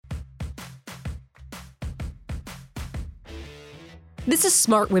This is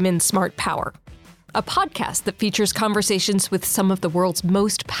Smart Women, Smart Power, a podcast that features conversations with some of the world's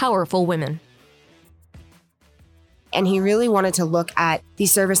most powerful women. And he really wanted to look at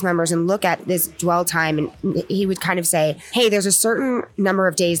these service members and look at this dwell time. And he would kind of say, hey, there's a certain number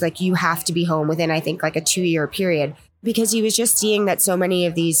of days, like you have to be home within, I think, like a 2-year period. Because he was just seeing that so many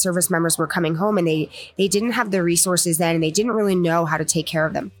of these service members were coming home and they didn't have the resources then, and they didn't really know how to take care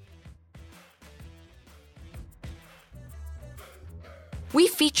of them. We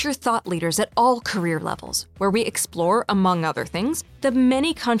feature thought leaders at all career levels, where we explore, among other things, the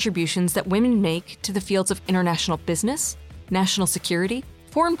many contributions that women make to the fields of international business, national security,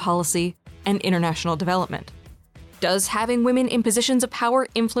 foreign policy, and international development. Does having women in positions of power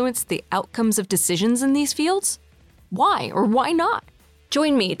influence the outcomes of decisions in these fields? Why or why not?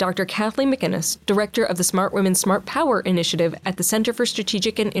 Join me, Dr. Kathleen McInnis, Director of the Smart Women, Smart Power Initiative at the Center for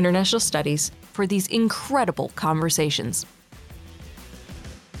Strategic and International Studies, for these incredible conversations.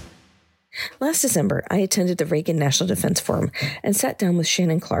 Last December, I attended the Reagan National Defense Forum and sat down with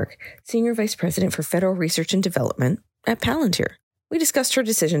Shannon Clark, Senior Vice President for Federal Research and Development at Palantir. We discussed her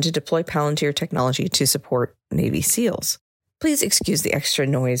decision to deploy Palantir Technology to support Navy SEALs. Please excuse the extra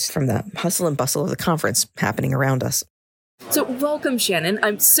noise from the hustle and bustle of the conference happening around us. So welcome, Shannon.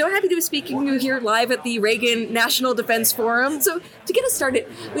 I'm so happy to be speaking to you here live at the Reagan National Defense Forum. So to get us started,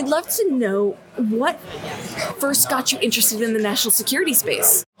 we'd love to know what first got you interested in the national security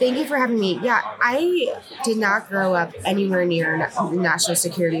space. Thank you for having me. Yeah, I did not grow up anywhere near the national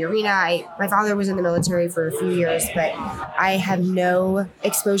security arena. My father was in the military for a few years, but I have no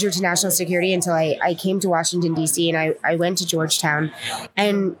exposure to national security until I came to Washington, D.C., and I went to Georgetown.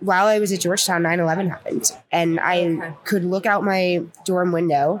 And while I was at Georgetown, 9/11 happened. And I could look out my dorm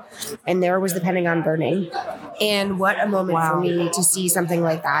window, and there was the Pentagon burning. And what a moment for me to see something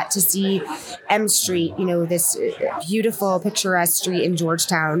like that, to see M Street, this beautiful, picturesque street in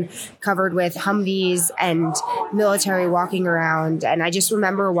Georgetown, covered with Humvees and military walking around. And I just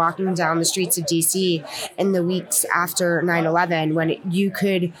remember walking down the streets of DC in the weeks after 9/11 when you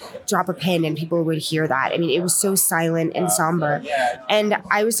could drop a pin and people would hear that. I mean, it was so silent and somber. And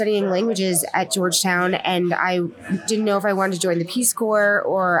I was studying languages at Georgetown, and I didn't know if I wanted to join the Peace Corps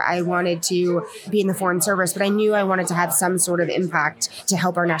or I wanted to be in the Foreign Service, but I knew I wanted to have some sort of impact to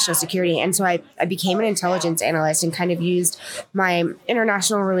help our national security. And so I became an intelligence analyst and kind of used my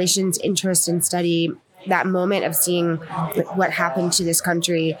international relations interest and study, that moment of seeing what happened to this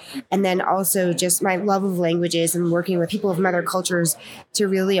country, and then also just my love of languages and working with people from other cultures to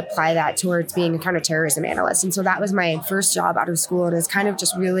really apply that towards being a counterterrorism analyst. And so that was my first job out of school, and it's kind of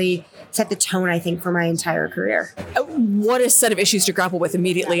just really set the tone, I think, for my entire career. What a set of issues to grapple with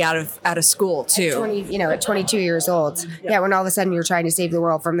immediately out of school, too. At 22 years old. Yeah, when all of a sudden you're trying to save the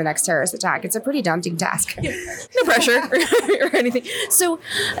world from the next terrorist attack. It's a pretty daunting task. No pressure or anything. So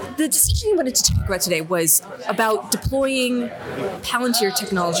the decision you wanted to talk about today was about deploying Palantir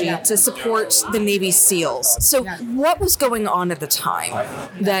technology to support the Navy SEALs. So what was going on at the time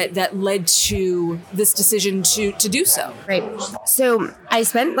that led to this decision to do so? Right. So I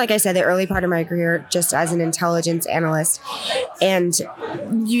spent, like I said, the early part of my career just as an intelligence analyst and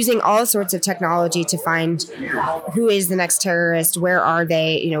using all sorts of technology to find who is the next terrorist, where are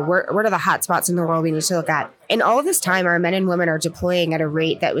they, what are the hot spots in the world we need to look at. And all of this time, our men and women are deploying at a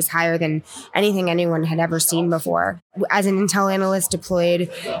rate that was higher than anything anyone had ever seen before. As an intel analyst deployed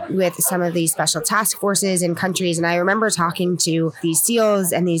with some of these special task forces in countries, and I remember talking to these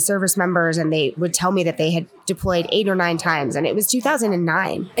SEALs and these service members, and they would tell me that they had deployed 8 or 9 times, and it was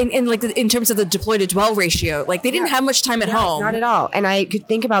 2009. And like in terms of the deploy to dwell ratio, like they didn't have much time at home. Not at all. And I could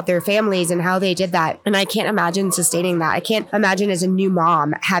think about their families and how they did that. And I can't imagine sustaining that. I can't imagine as a new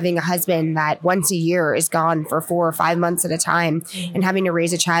mom having a husband that once a year is gone for 4 or 5 months at a time and having to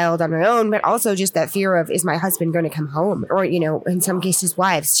raise a child on my own, but also just that fear of, is my husband going to come home? Or, in some cases,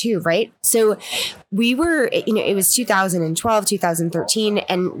 wives too, right? So we were, it was 2012, 2013,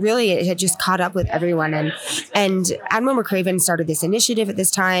 and really it had just caught up with everyone. And Admiral McRaven started this initiative at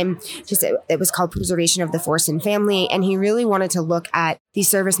this time, it was called Preservation of the Force and Family. And he really wanted to look at these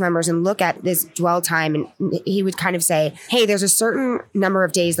service members and look at this dwell time. And he would kind of say, hey, there's a certain number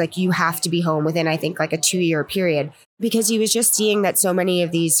of days, like you have to be home within, I think, like a 2-year period. Because he was just seeing that so many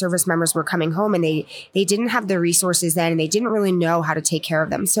of these service members were coming home and they didn't have the resources then, and they didn't really know how to take care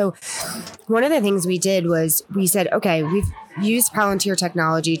of them. So one of the things we did was we said, okay, we've used Palantir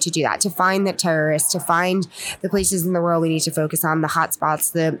technology to do that, to find the terrorists, to find the places in the world we need to focus on, the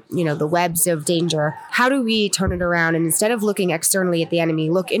hotspots, the webs of danger. How do we turn it around? And instead of looking externally at the enemy,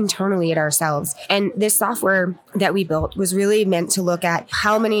 look internally at ourselves. And this software that we built was really meant to look at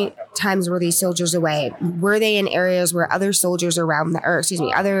how many times were these soldiers away? Were they in areas where other soldiers around them,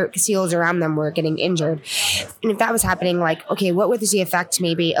 other SEALs around them were getting injured? And if that was happening, like, okay, what was the effect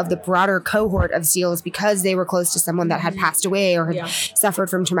maybe of the broader cohort of SEALs because they were close to someone that had passed away or had suffered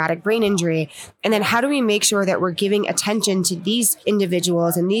from traumatic brain injury? And then how do we make sure that we're giving attention to these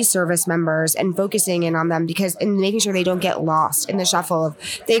individuals and these service members and focusing in on them, and making sure they don't get lost in the shuffle of,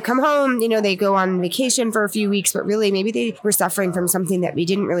 they come home, they go on vacation for a few weeks, but really maybe they were suffering from something that we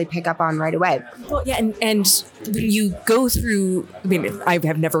didn't really pick up on right away. Well, yeah, and you go through, I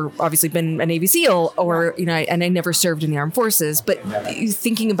have never obviously been a Navy SEAL and I never served in the armed forces, but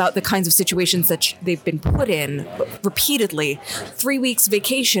thinking about the kinds of situations that they've been put in repeatedly, 3 weeks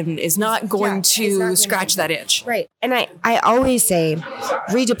vacation is not going to scratch that itch. Right. And I always say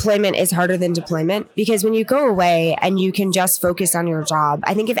redeployment is harder than deployment, because when you go away and you can just focus on your job,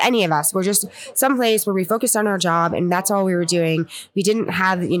 I think if any of us were just someplace where we focused on our job and that's all we were doing, we didn't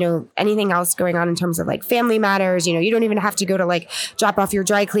have, anything else going on in terms of like family matters, you don't even have to go to like drop off your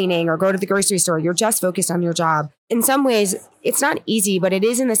dry cleaning or go to the grocery store. You're just focused on your job. In some ways, it's not easy, but it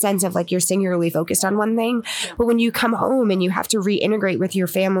is in the sense of like you're singularly focused on one thing. But when you come home and you have to reintegrate with your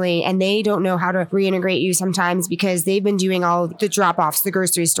family and they don't know how to reintegrate you sometimes because they've been doing all the drop-offs, the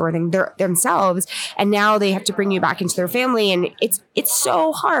grocery store thing themselves, and now they have to bring you back into their family, and it's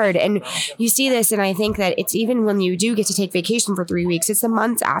so hard. And you see this, and I think that it's even when you do get to take vacation for 3 weeks, it's the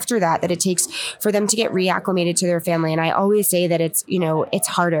months after that it takes for them to get reacclimated to their family. And I always say that it's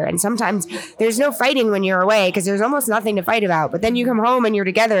harder. And sometimes there's no fighting when you're away because there's almost nothing to fight about, but then you come home and you're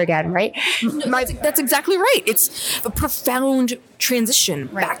together again, right? That's exactly right. It's a profound transition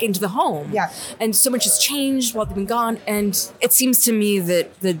back into the home. Yeah. And so much has changed while they've been gone. And it seems to me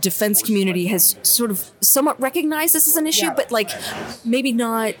that the defense community has sort of somewhat recognized this as an issue, but like maybe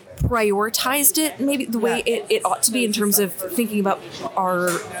not prioritized it maybe the way it ought to be in terms of thinking about our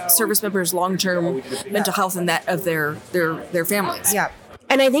service members' long-term mental health and that of their families. Yeah.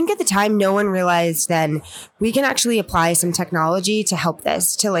 And I think at the time, no one realized then we can actually apply some technology to help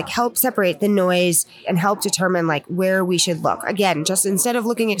this, to like help separate the noise and help determine like where we should look. Again, just instead of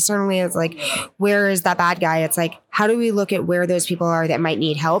looking externally as like, where is that bad guy? It's like, how do we look at where those people are that might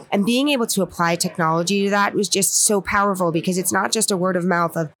need help? And being able to apply technology to that was just so powerful, because it's not just a word of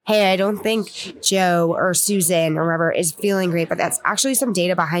mouth of, hey, I don't think Joe or Susan or whoever is feeling great, but that's actually some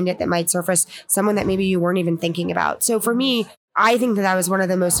data behind it that might surface someone that maybe you weren't even thinking about. So for me, I think that was one of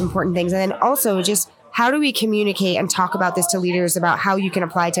the most important things. And then also just how do we communicate and talk about this to leaders about how you can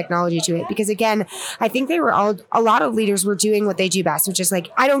apply technology to it? Because again, I think a lot of leaders were doing what they do best, which is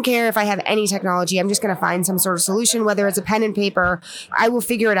like, I don't care if I have any technology, I'm just going to find some sort of solution, whether it's a pen and paper, I will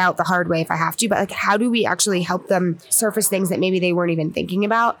figure it out the hard way if I have to. But like, how do we actually help them surface things that maybe they weren't even thinking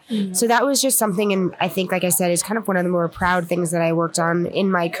about? Mm-hmm. So that was just something, and I think, like I said, is kind of one of the more proud things that I worked on in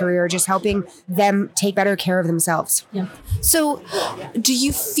my career, just helping them take better care of themselves. Yeah. So do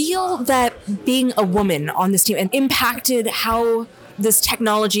you feel that being a woman on this team and impacted how this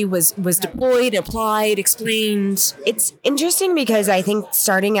technology was deployed, applied, explained? It's interesting because I think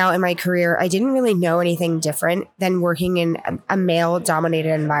starting out in my career, I didn't really know anything different than working in a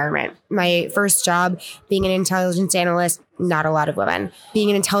male-dominated environment. My first job, being an intelligence analyst, not a lot of women. Being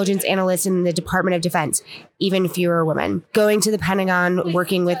an intelligence analyst in the Department of Defense, even fewer women. Going to the Pentagon,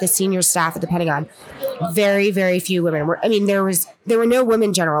 working with the senior staff at the Pentagon, very, very few women. There were no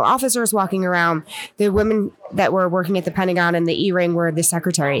women general officers walking around. The women that were working at the Pentagon and the E-ring were the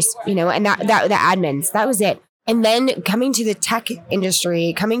secretaries, and that the admins. That was it. And then coming to the tech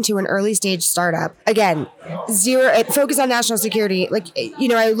industry, coming to an early stage startup, again, zero focus on national security. Like,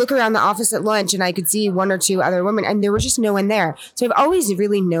 I look around the office at lunch and I could see one or two other women, and there was just no one there. So I've always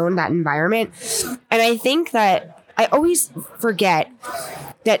really known that environment. And I think that I always forget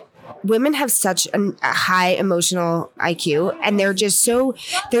that women have such a high emotional IQ, and they're just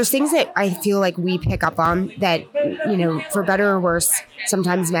there's things that I feel like we pick up on that, for better or worse,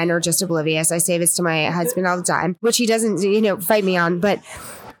 sometimes men are just oblivious. I say this to my husband all the time, which he doesn't, fight me on. But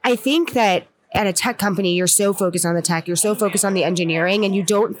I think that at a tech company, you're so focused on the tech, you're so focused on the engineering, and you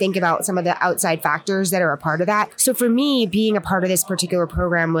don't think about some of the outside factors that are a part of that. So for me, being a part of this particular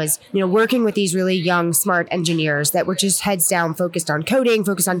program was, working with these really young, smart engineers that were just heads down, focused on coding,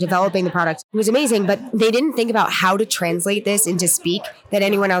 focused on developing the product. It was amazing, but they didn't think about how to translate this into speak that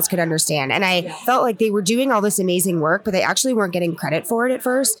anyone else could understand. And I felt like they were doing all this amazing work, but they actually weren't getting credit for it at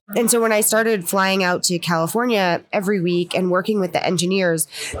first. And so when I started flying out to California every week and working with the engineers,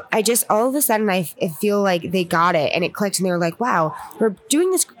 I just all of a sudden and I feel like they got it and it clicked and they were like, wow, we're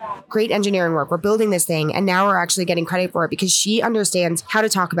doing this great engineering work. We're building this thing and now we're actually getting credit for it because she understands how to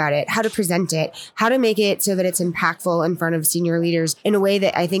talk about it, how to present it, how to make it so that it's impactful in front of senior leaders in a way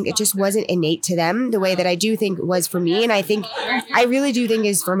that I think it just wasn't innate to them the way that I do think was for me. And I really do think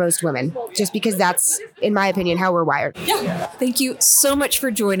is for most women, just because that's, in my opinion, how we're wired. Yeah. Thank you so much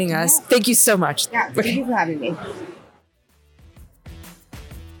for joining us. Thank you so much. Yeah, thank you for having me.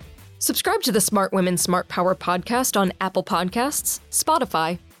 Subscribe to the Smart Women, Smart Power podcast on Apple Podcasts,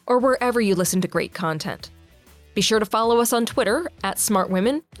 Spotify, or wherever you listen to great content. Be sure to follow us on Twitter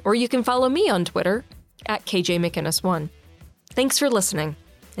 @SmartWomen, or you can follow me on Twitter @KJMcInnis1. Thanks for listening,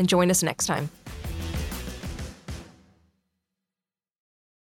 and join us next time.